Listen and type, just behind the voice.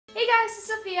guys, it's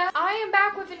Sophia. I am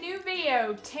back with a new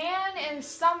video, tan and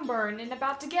sunburn, and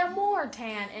about to get more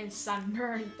tan and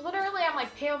sunburn. Literally, I'm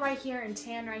like pale right here and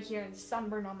tan right here and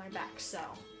sunburn on my back, so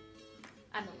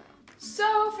I don't know.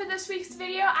 So for this week's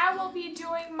video, I will be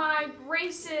doing my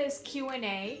braces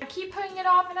Q&A. I keep putting it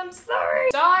off and I'm sorry.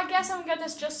 So I guess I'm gonna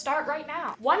just start right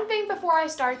now. One thing before I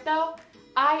start though,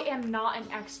 I am not an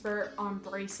expert on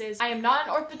braces. I am not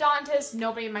an orthodontist.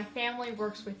 Nobody in my family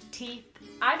works with teeth.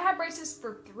 I've had braces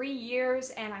for 3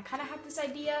 years and I kind of had this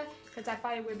idea because I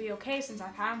thought it would be okay since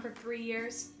I've had them for 3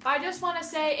 years. But I just want to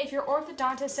say, if your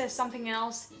orthodontist says something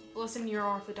else, listen to your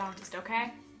orthodontist,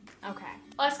 okay? Okay,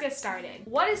 let's get started.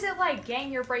 What is it like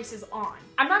getting your braces on?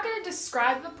 I'm not going to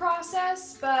describe the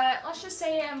process, but let's just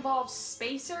say it involves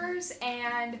spacers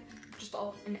and just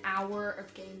an hour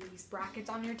of getting these brackets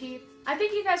on your teeth. I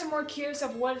think you guys are more curious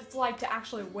of what it's like to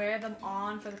actually wear them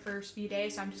on for the first few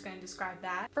days, so I'm just going to describe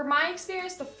that. For my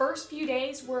experience, the first few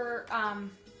days were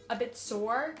a bit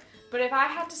sore, but if I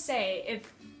had to say,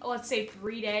 let's say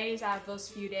 3 days out of those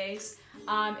few days,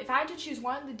 if I had to choose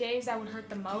one of the days that would hurt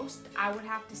the most, I would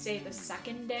have to say the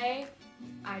second day.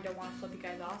 I don't want to flip you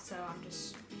guys off, so I'm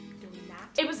just doing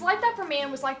that. It was like that for me and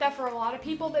it was like that for a lot of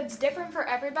people, but it's different for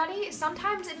everybody.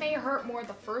 Sometimes it may hurt more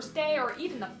the first day or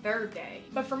even the third day,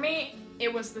 but for me,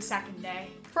 it was the second day.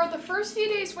 For the first few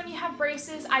days when you have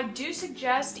braces, I do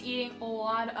suggest eating a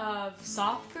lot of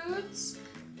soft foods.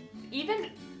 Even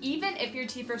if your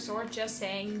teeth are sore, just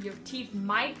saying your teeth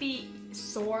might be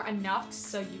sore enough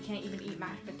so you can't even eat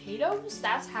mashed potatoes.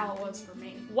 That's how it was for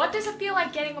me. What does it feel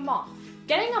like getting them off?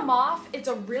 Getting them off, it's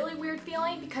a really weird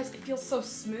feeling because it feels so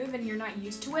smooth and you're not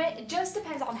used to it. It just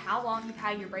depends on how long you've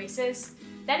had your braces.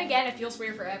 Then again, it feels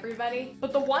weird for everybody.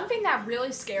 But the one thing that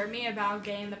really scared me about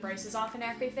getting the braces off and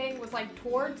everything was like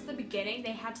towards the beginning,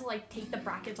 they had to like take the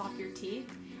brackets off your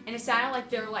teeth. And it sounded like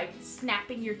they're like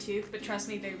snapping your tooth, but trust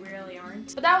me, they really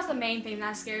aren't. But that was the main thing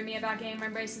that scared me about getting my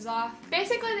braces off.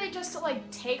 Basically, they just like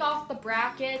take off the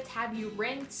brackets, have you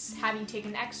rinse, have you take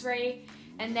an x-ray,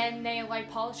 and then they like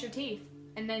polish your teeth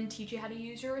and then teach you how to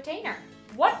use your retainer.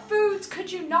 What foods could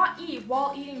you not eat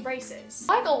while eating braces?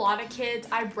 Like a lot of kids,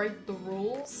 I break the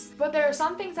rules, but there are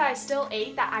some things that I still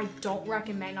ate that I don't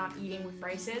recommend on eating with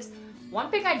braces.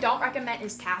 One thing I don't recommend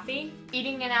is taffy.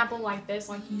 Eating an apple like this,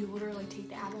 like you literally take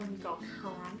the apple and you go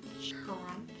crunch,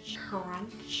 crunch,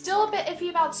 crunch. Still a bit iffy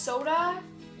about soda.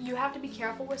 You have to be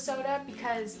careful with soda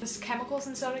because the chemicals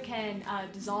in soda can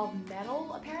dissolve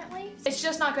metal, apparently. It's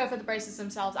just not good for the braces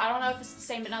themselves. I don't know if it's the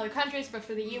same in other countries, but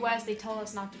for the US, they tell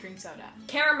us not to drink soda.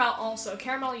 Caramel also.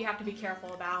 Caramel you have to be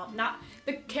careful about.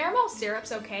 The caramel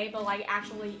syrup's okay, but like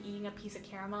actually eating a piece of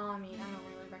caramel, I mean, I don't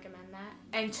really recommend that.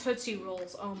 And Tootsie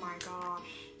Rolls, oh my gosh.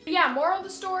 But yeah, moral of the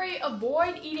story,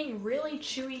 avoid eating really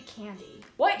chewy candy.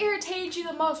 What irritated you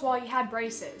the most while you had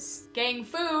braces? Getting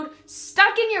food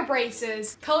stuck in your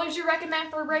braces. Colors you recommend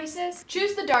for braces?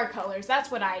 Choose the dark colors,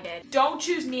 that's what I did. Don't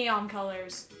choose neon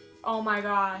colors. Oh my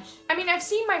gosh. I mean, I've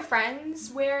seen my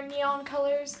friends wear neon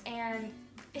colors and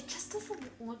it just doesn't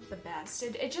look the best.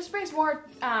 It just brings more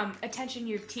attention to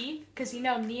your teeth because you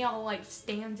know neon like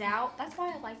stands out. That's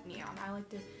why I like neon. I like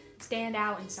to stand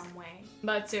out in some way.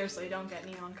 But seriously, don't get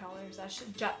neon colors.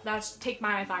 That's take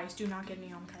my advice. Do not get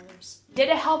neon colors. Did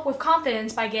it help with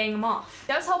confidence by getting them off?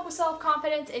 It does help with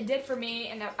self-confidence. It did for me,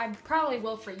 and I probably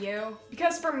will for you.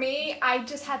 Because for me, I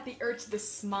just had the urge to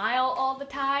smile all the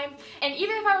time. And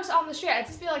even if I was on the street, I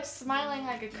just feel like smiling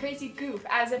like a crazy goof,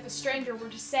 as if a stranger were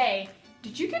to say,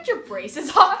 "Did you get your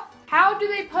braces off?" How do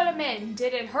they put them in?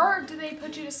 Did it hurt? Did they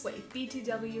put you to sleep?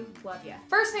 BTW, love ya.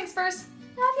 First things first,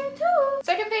 love you too.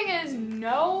 Second thing is,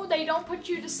 no, they don't put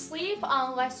you to sleep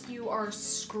unless you are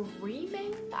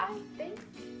screaming, I think.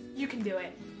 You can do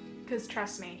it, because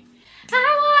trust me.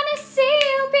 I wanna see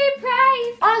you be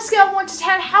brave. On a scale of 1 to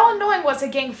 10, how annoying was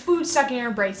it getting food stuck in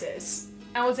your braces?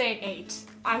 I would say an 8.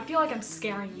 I feel like I'm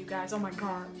scaring you guys, oh my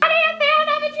god. How do you feel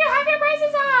now that you have your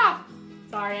braces off?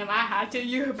 Sorry, I had to.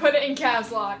 You put it in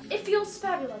caps lock. It feels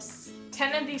fabulous.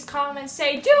 10 of these comments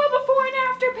say, do a before and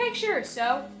after picture.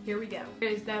 So, here we go.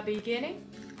 Here's the beginning.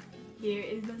 Here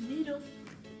is the middle.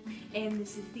 And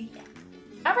this is the end.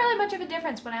 Not really much of a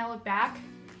difference when I look back.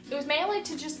 It was mainly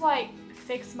to just like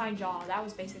fix my jaw. That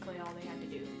was basically all they had to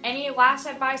do. Any last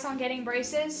advice on getting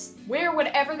braces? Wear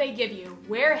whatever they give you.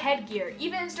 Wear headgear.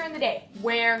 Even during the day,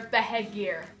 wear the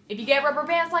headgear. If you get rubber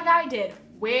bands like I did,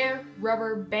 wear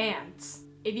rubber bands.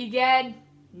 If you get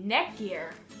neck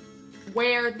gear,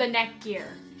 wear the neck gear.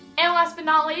 And last but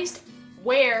not least,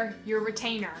 wear your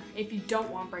retainer if you don't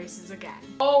want braces again.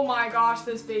 Oh my gosh,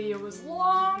 this video was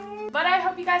long. But I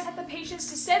hope you guys had the patience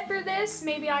to sit through this.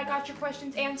 Maybe I got your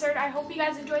questions answered. I hope you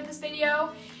guys enjoyed this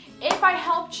video. If I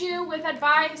helped you with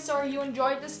advice or you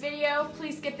enjoyed this video,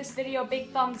 please give this video a big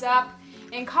thumbs up.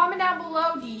 And comment down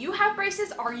below, do you have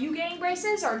braces? Are you getting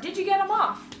braces or did you get them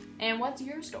off? And what's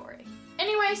your story?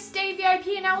 Anyway, stay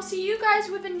VIP and I will see you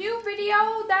guys with a new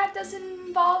video that doesn't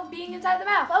involve being inside the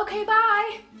mouth. Okay,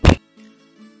 bye!